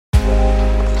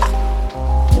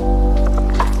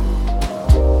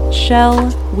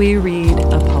Shall we read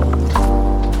a poem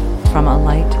from A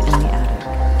Light in the Attic?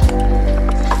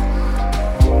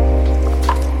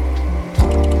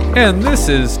 And this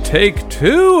is take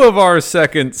 2 of our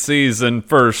second season,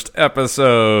 first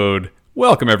episode.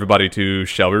 Welcome everybody to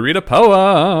Shall We Read a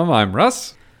Poem? I'm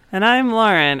Russ. And I'm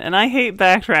Lauren, and I hate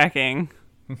backtracking.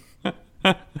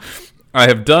 I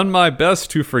have done my best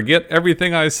to forget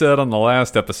everything I said on the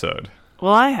last episode.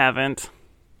 Well, I haven't.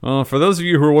 Well, for those of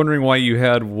you who are wondering why you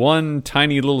had one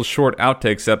tiny little short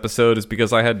outtakes episode, is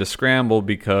because I had to scramble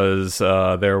because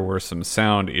there were some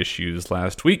sound issues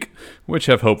last week, which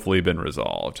have hopefully been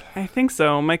resolved. I think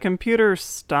so. My computer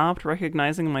stopped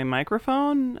recognizing my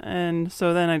microphone, and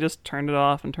so then I just turned it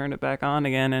off and turned it back on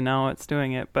again, and now it's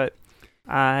doing it. But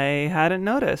I hadn't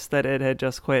noticed that it had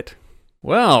just quit.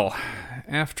 Well,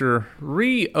 after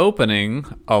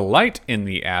reopening A Light in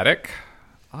the Attic,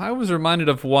 I was reminded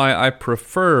of why I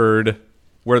preferred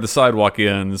Where the Sidewalk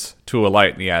Ends to A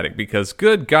Light in the Attic, because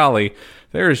good golly,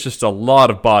 there is just a lot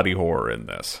of body horror in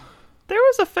this. There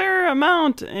was a fair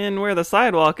amount in Where the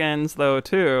Sidewalk Ends, though,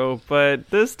 too, but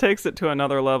this takes it to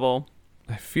another level.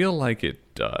 I feel like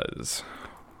it does.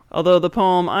 Although the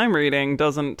poem I'm reading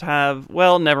doesn't have...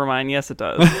 Well, never mind. Yes, it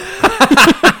does.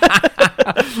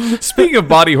 Speaking of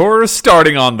body horror,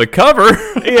 starting on the cover.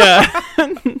 Yeah.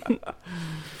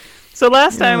 So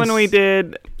last time when we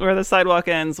did Where the Sidewalk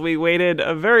Ends, we waited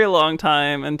a very long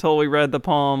time until we read the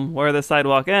poem Where the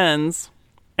Sidewalk Ends.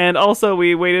 And also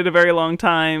we waited a very long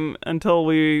time until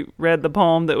we read the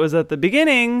poem that was at the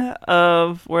beginning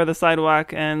of Where the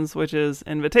Sidewalk Ends, which is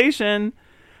Invitation.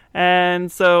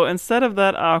 And so instead of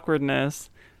that awkwardness,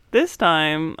 this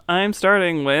time I'm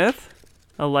starting with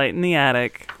A Light in the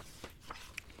Attic.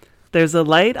 There's a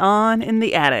light on in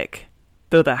the attic,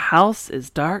 though the house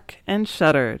is dark and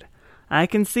shuttered. I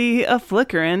can see a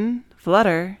flickerin'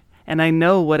 flutter, and I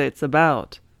know what it's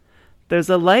about. There's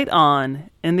a light on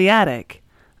in the attic.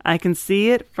 I can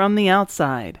see it from the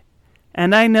outside,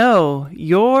 and I know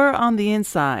you're on the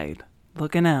inside,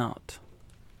 looking out.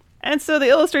 And so the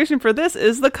illustration for this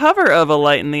is the cover of A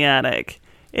Light in the Attic.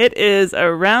 It is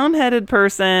a round-headed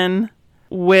person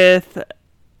with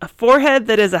a forehead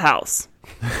that is a house.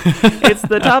 It's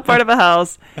the top part of a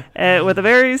house with a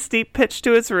very steep pitch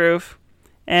to its roof.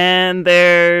 And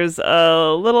there's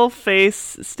a little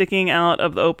face sticking out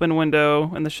of the open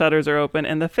window, and the shutters are open.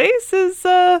 And the face is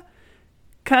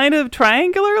kind of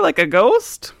triangular, like a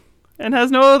ghost, and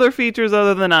has no other features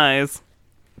other than eyes.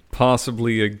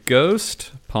 Possibly a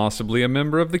ghost, possibly a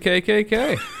member of the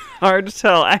KKK. Hard to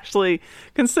tell. Actually,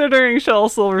 considering Shel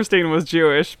Silverstein was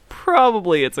Jewish,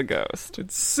 probably it's a ghost.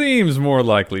 It seems more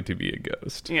likely to be a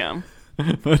ghost. Yeah.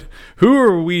 But who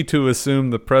are we to assume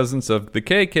the presence of the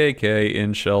KKK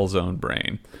in Shel's own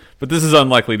brain? But this is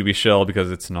unlikely to be Shel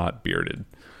because it's not bearded.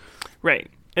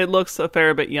 Right. It looks a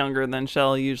fair bit younger than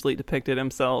Shel usually depicted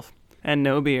himself. And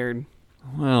no beard.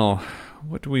 Well,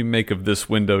 what do we make of this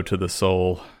window to the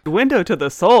soul? Window to the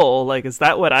soul? Like, is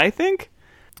that what I think?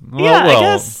 Well, Yeah,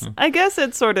 well. I guess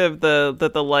it's sort of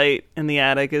the light in the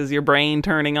attic is your brain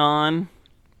turning on.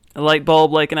 A light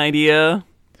bulb like an idea.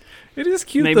 It is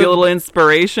cute. Maybe a little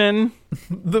inspiration.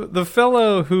 The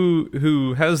fellow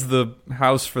who has the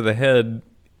house for the head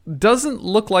doesn't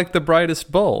look like the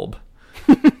brightest bulb.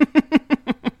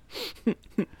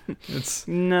 It's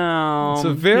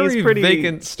a very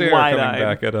vacant stare wide-eyed. coming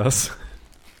back at us.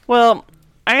 Well,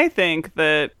 I think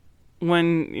that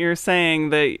when you're saying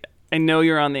that I know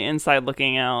you're on the inside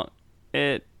looking out,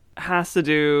 it has to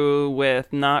do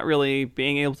with not really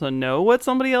being able to know what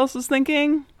somebody else is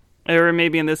thinking. Or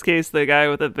maybe in this case, the guy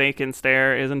with a vacant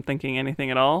stare isn't thinking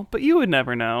anything at all. But you would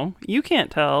never know. You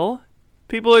can't tell.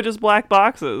 People are just black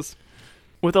boxes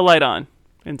with a light on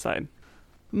inside.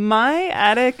 My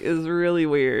attic is really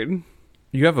weird.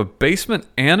 You have a basement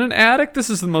and an attic?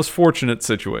 This is the most fortunate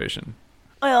situation.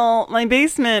 Well, my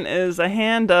basement is a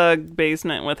hand-dug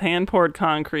basement with hand-poured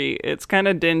concrete. It's kind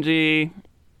of dingy,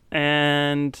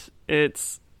 and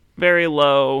it's very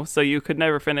low, so you could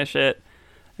never finish it.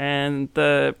 And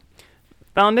the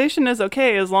foundation is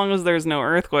okay as long as there's no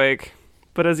earthquake.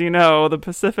 But as you know, the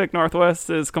Pacific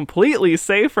Northwest is completely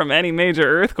safe from any major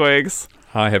earthquakes.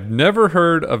 I have never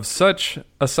heard of such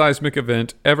a seismic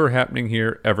event ever happening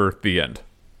here, ever. The end.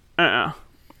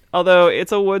 Although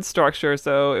it's a wood structure,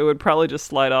 so it would probably just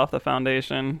slide off the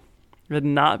foundation. It would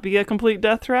not be a complete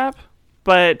death trap.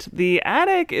 But the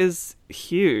attic is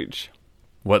huge.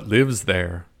 What lives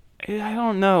there? I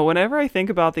don't know. Whenever I think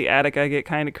about the attic, I get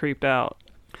kind of creeped out.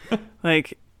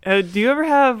 Like, do you ever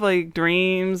have, like,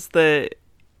 dreams that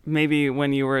maybe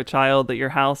when you were a child that your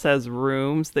house has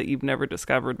rooms that you've never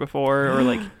discovered before? Or,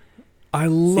 like, I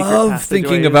love thinking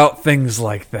passageways. about things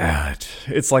like that.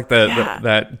 It's like Yeah.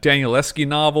 that Daniel Esky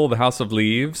novel, The House of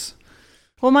Leaves.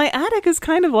 Well, my attic is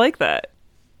kind of like that.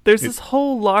 There's this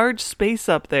whole large space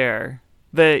up there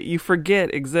that you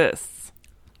forget exists.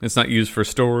 It's not used for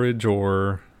storage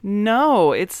or...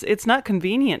 No, it's not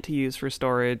convenient to use for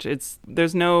storage.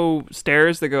 There's no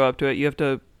stairs that go up to it. You have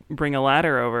to bring a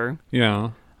ladder over.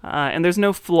 Yeah. And there's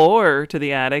no floor to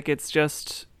the attic. It's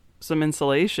just some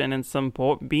insulation and some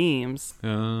beams.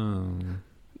 Oh.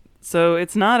 So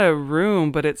it's not a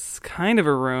room, but it's kind of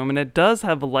a room, and it does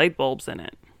have light bulbs in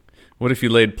it. What if you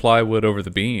laid plywood over the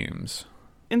beams?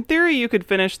 In theory, you could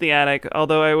finish the attic,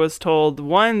 although I was told,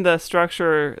 one,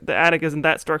 the attic isn't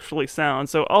that structurally sound,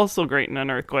 so also great in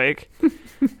an earthquake.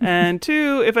 And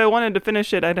two, if I wanted to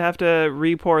finish it, I'd have to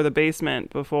re-pour the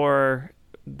basement before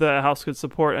the house could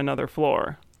support another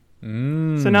floor. So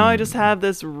now I just have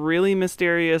this really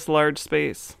mysterious large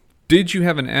space. Did you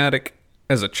have an attic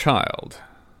as a child?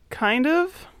 Kind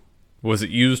of. Was it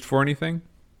used for anything?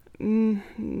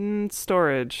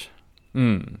 Storage.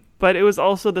 Hmm. But it was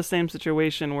also the same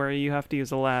situation where you have to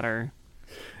use a ladder.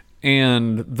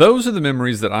 And those are the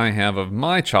memories that I have of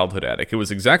my childhood attic. It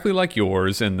was exactly like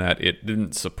yours in that it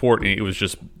didn't support any, it was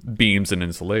just beams and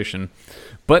insulation.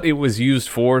 But it was used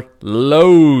for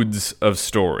loads of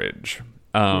storage.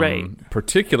 Right.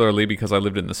 Particularly because I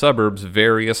lived in the suburbs,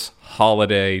 various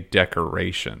holiday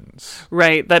decorations.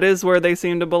 Right, that is where they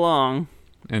seem to belong.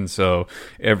 And so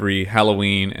every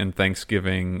Halloween and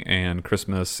Thanksgiving and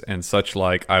Christmas and such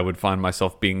like, I would find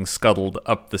myself being scuttled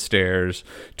up the stairs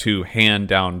to hand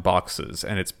down boxes.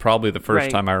 And it's probably the first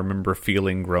Right. time I remember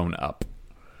feeling grown up.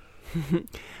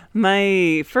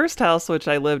 My first house, which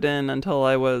I lived in until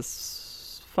I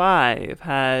was 5,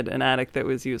 had an attic that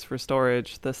was used for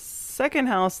storage. The second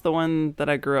house, the one that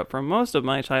I grew up for most of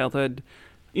my childhood,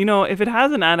 if it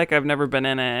has an attic, I've never been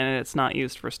in it, and it's not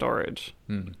used for storage.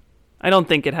 I don't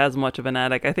think it has much of an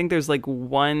attic. I think there's like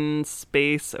one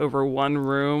space over one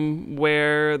room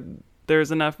where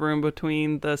there's enough room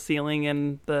between the ceiling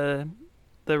and the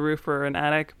roof for an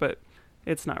attic, but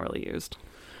it's not really used.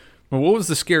 Well, what was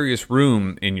the scariest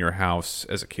room in your house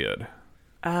as a kid?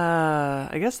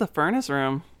 I guess the furnace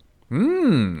room.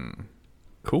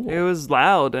 Cool. It was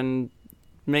loud and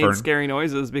made Furn- scary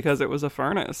noises because it was a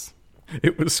furnace.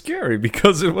 It was scary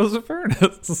because it was a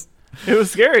furnace. It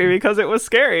was scary because it was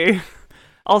scary.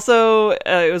 Also,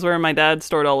 it was where my dad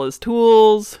stored all his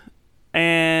tools,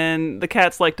 and the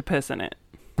cats like to piss in it.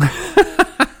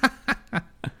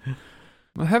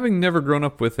 Well, having never grown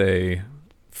up with a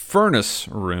furnace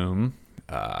room,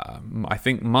 I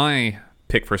think my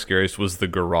pick for scariest was the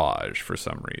garage for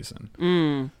some reason.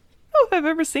 Oh, if I've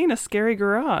ever seen a scary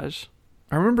garage.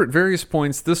 I remember at various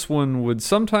points this one would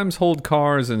sometimes hold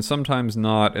cars and sometimes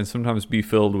not, and sometimes be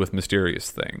filled with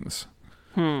mysterious things.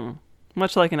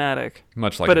 Much like an attic.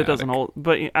 Much like But an it doesn't attic. hold.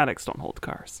 But attics don't hold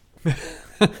cars.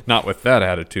 Not with that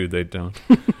attitude, they don't.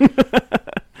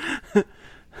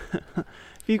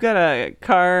 If you've got a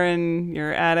car in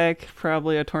your attic,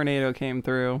 probably a tornado came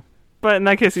through. But in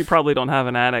that case, you probably don't have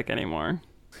an attic anymore.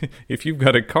 If you've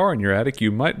got a car in your attic,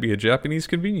 you might be a Japanese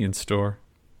convenience store.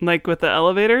 Like with the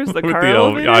elevators, the With car the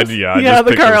elevators. I just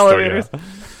the pictured car the store,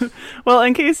 elevators. Well,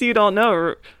 in case you don't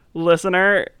know,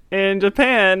 listener, in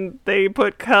Japan they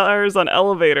put cars on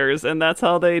elevators, and that's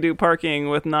how they do parking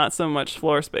with not so much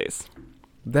floor space.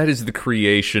 That is the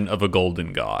creation of a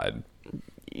golden god.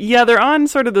 Yeah, they're on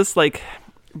sort of this like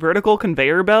vertical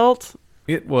conveyor belt.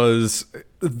 It was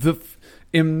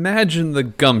imagine the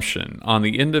gumption on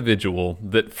the individual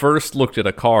that first looked at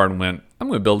a car and went, I'm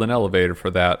going to build an elevator for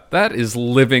that. That is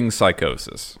living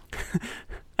psychosis.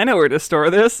 I know where to store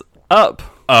this. Up.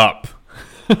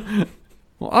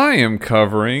 Well, I am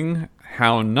covering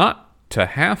how not to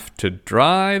have to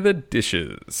dry the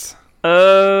dishes.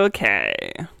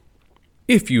 Okay.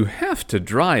 If you have to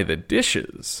dry the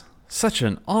dishes, such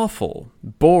an awful,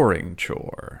 boring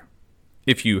chore.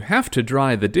 If you have to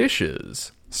dry the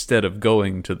dishes instead of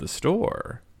going to the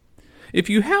store. If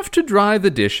you have to dry the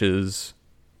dishes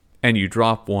and you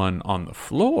drop one on the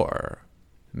floor,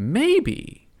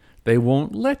 maybe they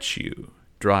won't let you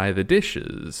dry the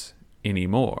dishes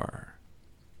anymore.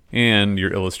 And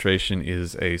your illustration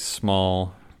is a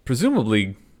small,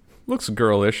 presumably looks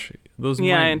girlish. Those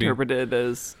Yeah, I might be, interpreted it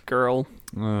as girl.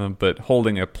 but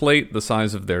holding a plate the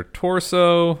size of their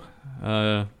torso,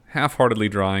 half-heartedly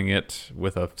drying it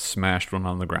with a smashed one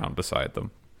on the ground beside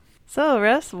them. So,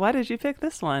 Russ, why did you pick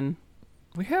this one?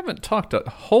 We haven't talked a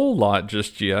whole lot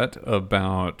just yet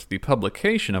about the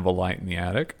publication of A Light in the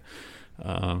Attic.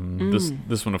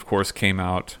 This one, of course, came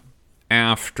out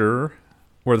after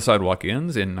Where the Sidewalk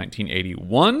Ends in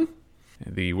 1981.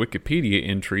 The Wikipedia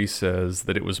entry says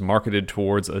that it was marketed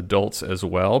towards adults as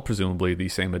well, presumably the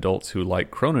same adults who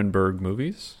like Cronenberg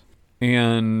movies.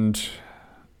 And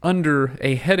under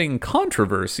a heading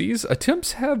Controversies,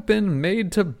 attempts have been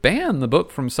made to ban the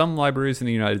book from some libraries in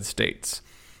the United States.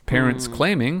 Parents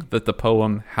claiming that the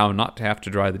poem How Not to Have to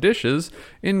Dry the Dishes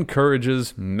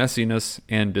encourages messiness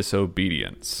and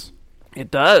disobedience.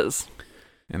 It does.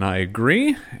 And I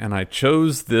agree, and I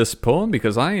chose this poem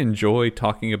because I enjoy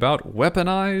talking about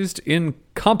weaponized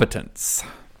incompetence,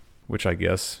 which I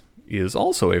guess is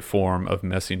also a form of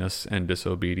messiness and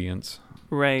disobedience.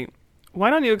 Right. Why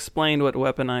don't you explain what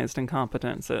weaponized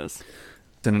incompetence is?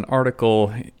 In an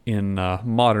article in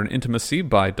Modern Intimacy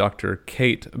by Dr.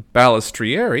 Kate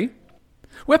Balistrieri,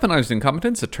 weaponized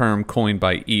incompetence, a term coined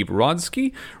by Eve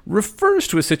Rodsky, refers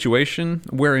to a situation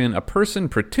wherein a person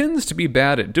pretends to be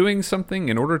bad at doing something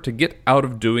in order to get out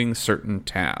of doing certain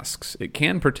tasks. It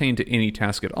can pertain to any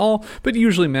task at all, but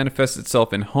usually manifests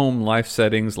itself in home life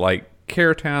settings like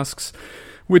care tasks,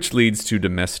 which leads to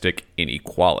domestic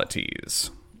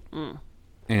inequalities.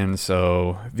 And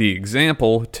so the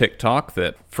example TikTok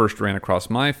that first ran across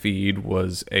my feed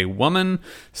was a woman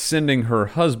sending her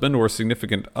husband or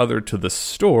significant other to the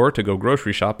store to go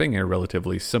grocery shopping, a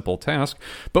relatively simple task,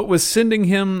 but was sending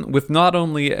him with not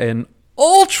only an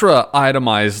ultra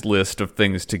itemized list of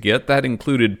things to get, that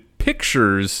included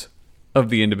pictures of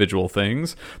the individual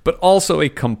things, but also a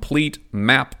complete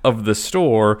map of the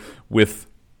store with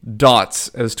dots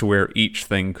as to where each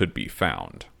thing could be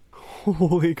found.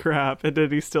 Holy crap. And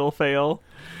did he still fail?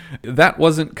 That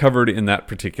wasn't covered in that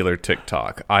particular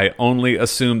TikTok. I only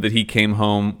assumed that he came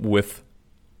home with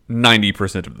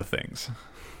 90% of the things.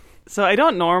 So I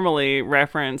don't normally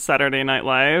reference Saturday Night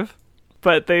Live,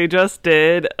 but they just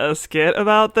did a skit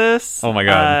about this. Oh my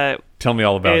God. Tell me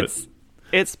all about it.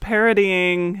 It's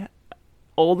parodying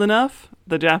Old Enough,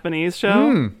 the Japanese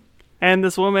show. And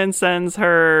this woman sends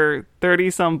her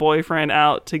 30-some boyfriend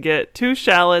out to get 2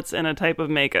 shallots and a type of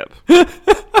makeup. Do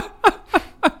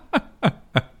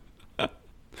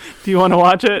you want to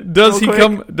watch it? Does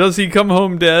he come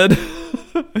home dead?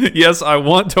 Yes, I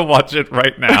want to watch it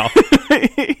right now.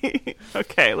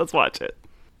 Okay, let's watch it.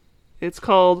 It's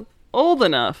called Old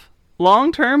Enough,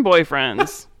 Long-Term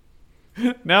Boyfriends.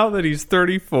 Now that he's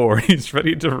 34, he's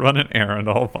ready to run an errand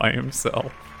all by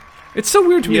himself. It's so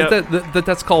weird to me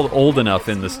that's called Old Enough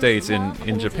in the States.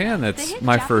 In Japan, that's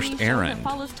My First Errand.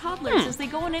 Follows toddlers as they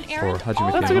go on an errand. Or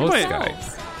Hajime no Guy.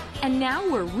 And now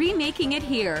we're remaking it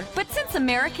here. But since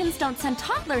Americans don't send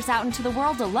toddlers out into the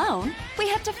world alone, we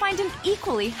had to find an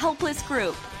equally helpless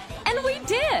group. And we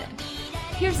did.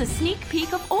 Here's a sneak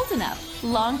peek of Old Enough,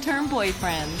 Long-Term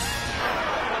Boyfriends.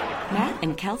 Matt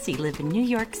and Kelsey live in New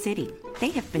York City. They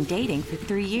have been dating for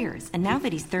 3 years, and now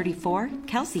that he's 34,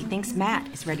 Kelsey thinks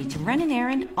Matt is ready to run an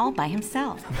errand all by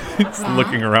himself. He's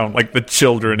looking around like the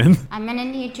children in I'm gonna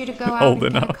need you to go out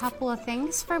and get a couple of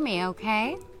things for me,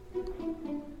 okay?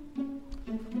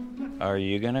 Are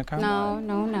you gonna come? No.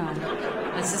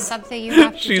 This is something you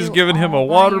have to do. She's given him a all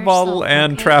by water yourself, bottle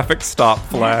and okay? traffic stop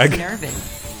flag. Matt's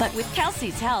nervous, but with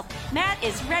Kelsey's help, Matt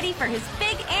is ready for his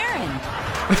big errand.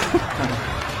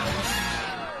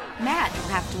 Matt will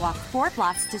have to walk 4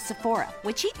 blocks to Sephora,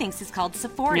 which he thinks is called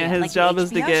Sephora. Yeah, his like job the is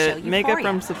to HBO get show makeup Euphoria.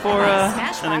 from Sephora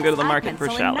Smashbox, and then go to the eye market for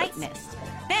pencil, and shallots. night mist.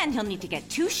 Then he'll need to get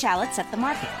 2 shallots at the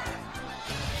market.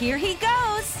 Here he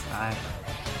goes. Hi.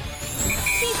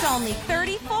 He's only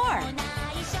 34.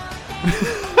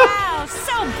 Wow,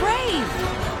 so brave.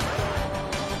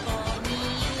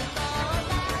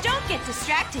 Don't get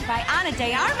distracted by Ana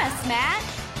de Armas, Matt.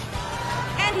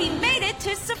 And he made it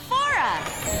to Sephora.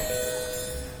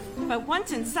 But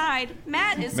once inside,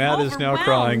 Matt is now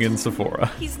crying in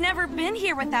Sephora. He's never been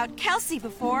here without Kelsey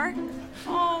before.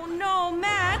 Oh no,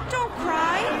 Matt, don't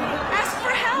cry. Ask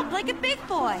for help like a big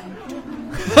boy.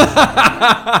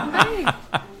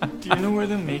 Do you know where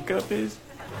the makeup is?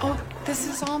 Oh, this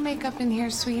is all makeup in here,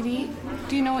 sweetie.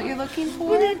 Do you know what you're looking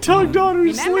for? Tugged on her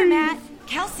Remember, sleeve. Matt,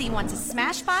 Kelsey wants a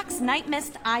Smashbox Night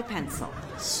Mist eye pencil.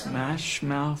 Smash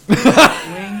Mouth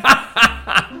wing?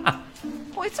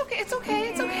 Oh, it's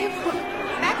okay.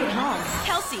 Back at home,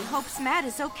 Kelsey hopes Matt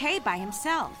is okay by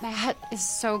himself. Matt is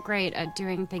so great at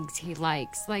doing things he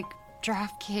likes, like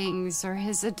DraftKings or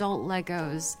his adult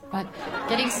Legos. But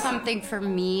getting something for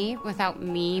me without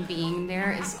me being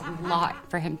there is a lot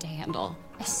for him to handle,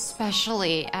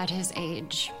 especially at his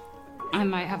age. I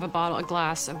might have a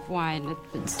glass of wine.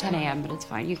 It's 10 a.m., but it's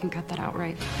fine. You can cut that out,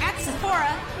 right? At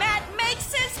Sephora, Matt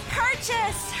makes his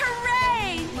purchase!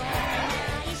 Hooray!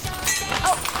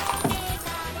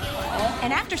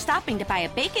 And after stopping to buy a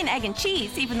bacon, egg, and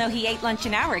cheese, even though he ate lunch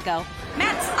an hour ago,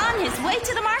 Matt's on his way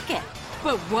to the market.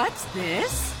 But what's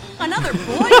this? Another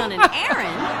boy on an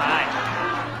errand?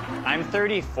 Hi. I'm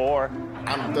 34.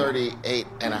 I'm 38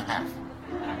 and a half.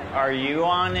 Are you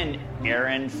on an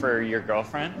errand for your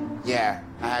girlfriend? Yeah,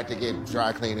 I had to get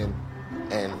dry cleaning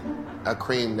and a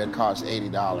cream that cost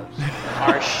 $80.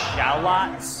 Are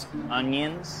shallots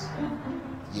onions?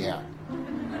 Yeah.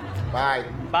 Bye.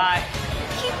 Bye.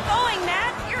 Keep going,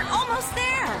 Matt. You're almost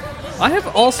there. I have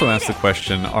also asked the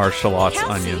question, are shallots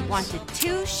Kelsey onions? wanted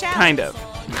 2 shallots. Kind of.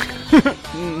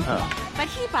 But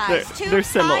he buys They're two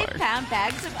similar. 5-pound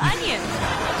bags of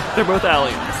onions. They're both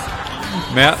aliens.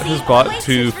 Matt See, has bought awaits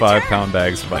 2 his 5-pound return.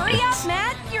 bags of Hurry onions. up,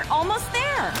 Matt. You're almost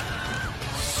there.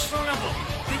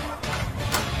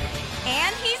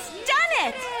 And he's done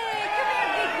it.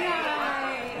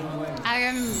 I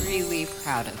am really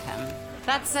proud of him.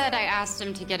 That said, I asked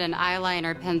him to get an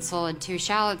eyeliner pencil and 2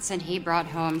 shallots, and he brought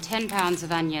home 10 pounds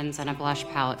of onions and a blush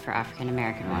palette for African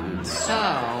American women.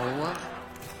 So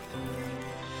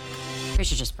we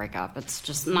should just break up. It's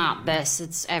just not this.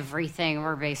 It's everything.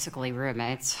 We're basically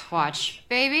roommates. Watch.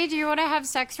 Baby, do you want to have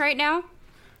sex right now?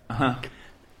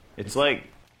 It's like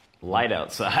light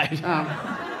outside.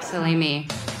 Oh, silly me.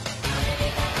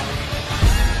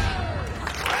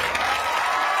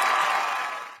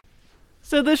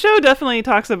 So the show definitely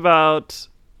talks about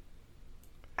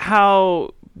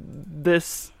how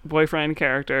this boyfriend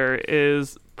character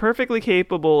is perfectly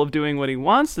capable of doing what he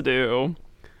wants to do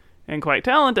and quite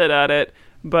talented at it,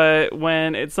 but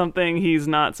when it's something he's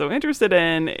not so interested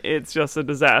in, it's just a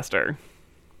disaster.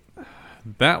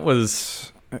 That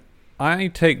was... I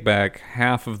take back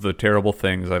half of the terrible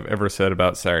things I've ever said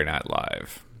about Saturday Night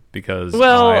Live because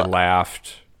I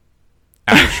laughed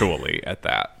actually at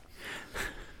that.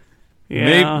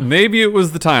 Yeah. Maybe it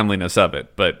was the timeliness of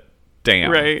it, but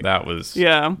damn, Right. that was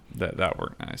that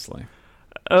worked nicely.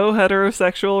 Oh,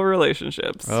 heterosexual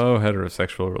relationships. Oh,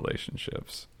 heterosexual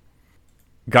relationships.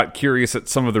 Got curious at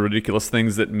some of the ridiculous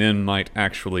things that men might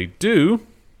actually do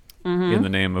in the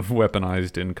name of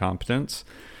weaponized incompetence,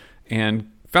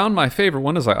 and found my favorite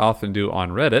one, as I often do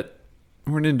on Reddit,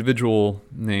 where an individual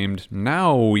named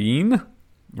Noween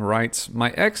writes,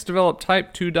 "My ex developed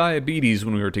type 2 diabetes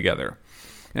when we were together,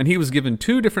 and he was given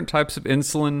 2 different types of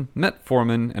insulin,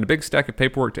 metformin, and a big stack of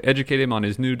paperwork to educate him on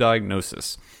his new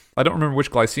diagnosis. I don't remember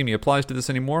which glycemia applies to this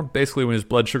anymore. Basically, when his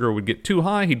blood sugar would get too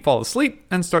high, he'd fall asleep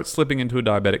and start slipping into a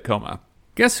diabetic coma.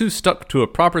 Guess who stuck to a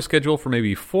proper schedule for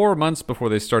maybe 4 months before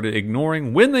they started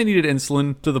ignoring when they needed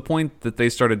insulin to the point that they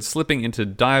started slipping into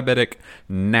diabetic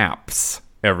naps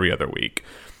every other week.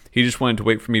 He just wanted to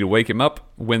wait for me to wake him up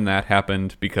when that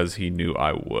happened because he knew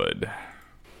I would.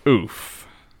 Oof.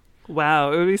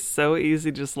 Wow, it would be so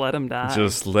easy to just let him die.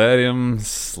 Just let him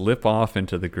slip off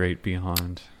into the great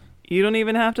beyond. You don't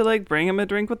even have to, bring him a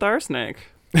drink with arsenic.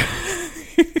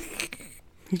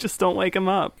 You just don't wake him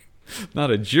up.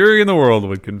 Not a jury in the world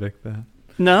would convict that.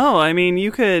 No, I mean,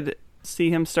 you could see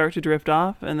him start to drift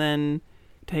off and then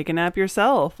take a nap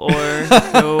yourself or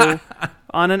go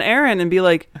on an errand and be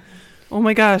like, oh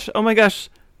my gosh,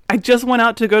 I just went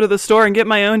out to go to the store and get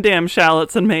my own damn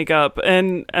shallots and makeup,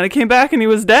 and I came back and he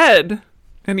was dead.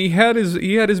 And he had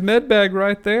his med bag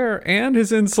right there and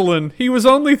his insulin. He was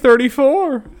only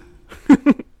 34.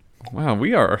 Wow,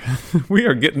 we are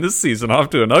getting this season off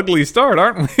to an ugly start,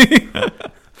 aren't we?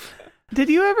 Did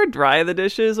you ever dry the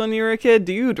dishes when you were a kid?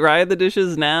 Do you dry the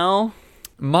dishes now?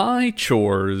 My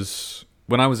chores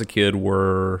when I was a kid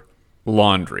were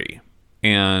laundry,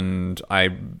 and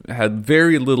I had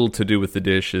very little to do with the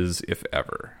dishes, if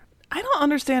ever. I don't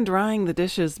understand drying the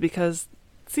dishes because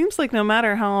it seems like no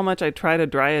matter how much I try to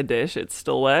dry a dish, it's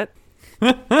still wet.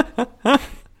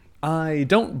 I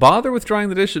don't bother with drying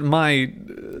the dishes. My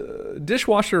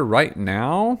dishwasher right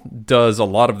now does a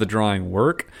lot of the drying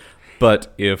work,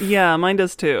 but if mine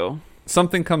does too.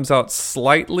 Something comes out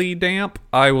slightly damp,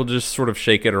 I will just sort of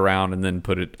shake it around and then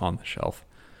put it on the shelf.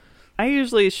 I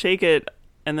usually shake it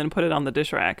and then put it on the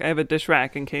dish rack. I have a dish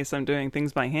rack in case I'm doing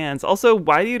things by hands. Also,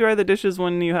 why do you dry the dishes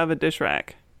when you have a dish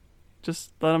rack?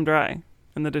 Just let them dry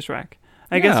in the dish rack.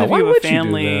 I guess if you have a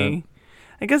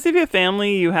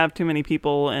family, you have too many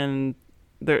people and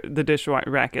the dish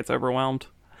rack gets overwhelmed.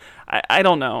 I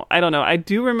don't know. I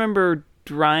do remember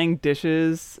drying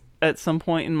dishes at some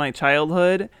point in my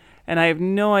childhood, and I have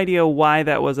no idea why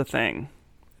that was a thing.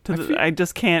 I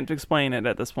just can't explain it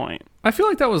at this point. I feel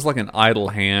like that was like an idle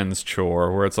hands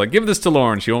chore where it's like, give this to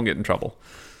Lauren, she won't get in trouble.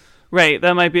 Right,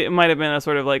 it might have been a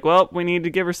sort of like, well, we need to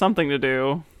give her something to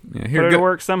do. Yeah, put her to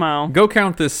work somehow. Go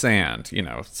count this sand,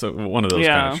 so one of those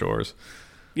kind of chores.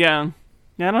 Yeah,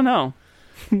 I don't know.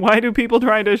 Why do people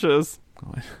dry dishes?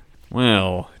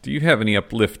 Well, do you have any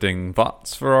uplifting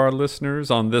thoughts for our listeners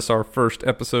on this, our first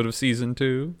episode of Season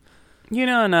 2? You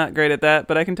know I'm not great at that,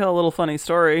 but I can tell a little funny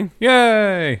story.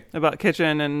 Yay! About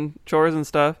kitchen and chores and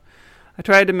stuff. I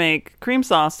tried to make cream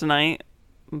sauce tonight,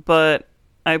 but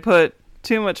I put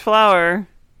too much flour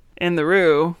in the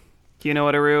roux. Do you know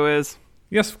what a roux is?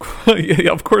 Yes,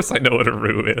 of course I know what a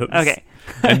roux is. Okay.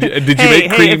 And did you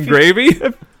make cream gravy?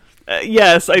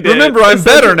 Yes, I did. Remember, I'm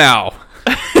better now.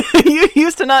 You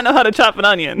used to not know how to chop an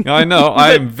onion. I know.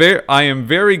 I am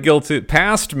very guilty.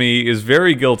 Past me is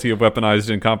very guilty of weaponized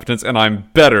incompetence, and I'm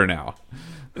better now.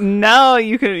 Now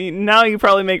you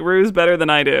probably make roux better than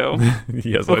I do.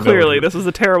 Yes, well, I know. Clearly, this was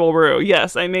a terrible roux.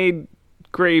 Yes, I made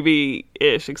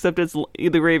gravy-ish, except the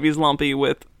gravy's lumpy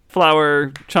with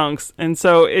flour chunks, and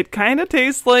so it kind of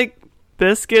tastes like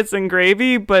biscuits and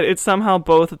gravy, but it's somehow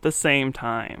both at the same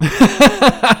time.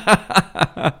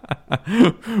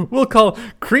 We'll call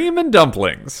cream and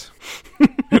dumplings.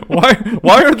 Why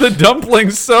are the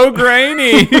dumplings so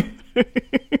grainy?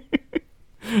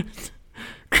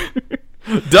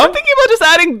 I'm thinking about just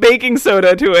adding baking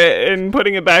soda to it and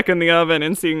putting it back in the oven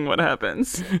and seeing what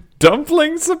happens.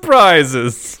 Dumpling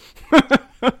surprises.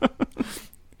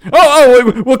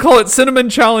 Oh, we'll call it cinnamon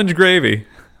challenge gravy.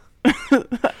 I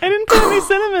didn't put any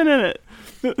cinnamon in it.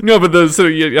 No, but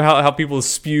how people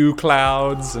spew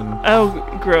clouds and...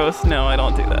 Oh, gross. No, I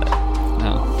don't do that.